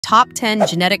Top 10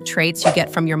 genetic traits you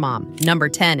get from your mom. Number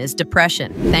 10 is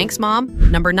depression. Thanks, Mom.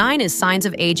 Number 9 is signs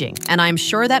of aging, and I'm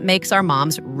sure that makes our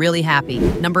moms really happy.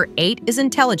 Number 8 is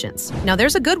intelligence. Now,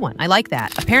 there's a good one. I like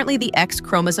that. Apparently, the X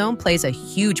chromosome plays a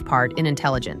huge part in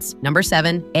intelligence. Number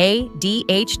 7,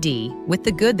 ADHD. With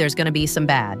the good, there's going to be some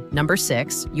bad. Number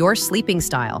 6, your sleeping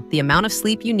style. The amount of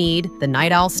sleep you need, the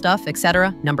night owl stuff,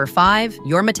 etc. Number 5,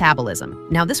 your metabolism.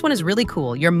 Now, this one is really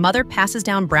cool. Your mother passes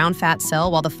down brown fat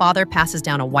cell while the father passes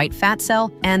down a white fat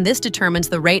cell, and this determines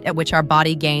the rate at which our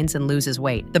body gains and loses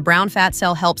weight. The brown fat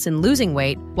cell helps in losing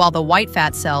weight, while the white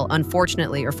fat cell,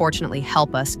 unfortunately or fortunately,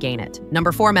 help us gain it.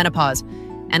 Number 4, menopause.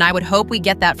 And I would hope we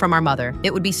get that from our mother.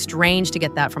 It would be strange to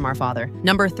get that from our father.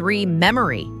 Number 3,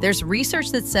 memory. There's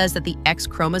research that says that the X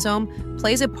chromosome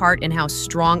plays a part in how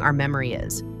strong our memory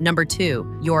is. Number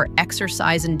 2, your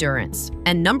exercise endurance.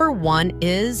 And number 1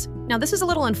 is, now this is a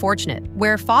little unfortunate,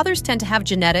 where fathers tend to have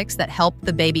genetics that help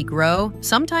the baby grow,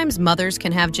 sometimes mothers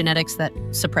can have genetics that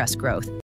suppress growth.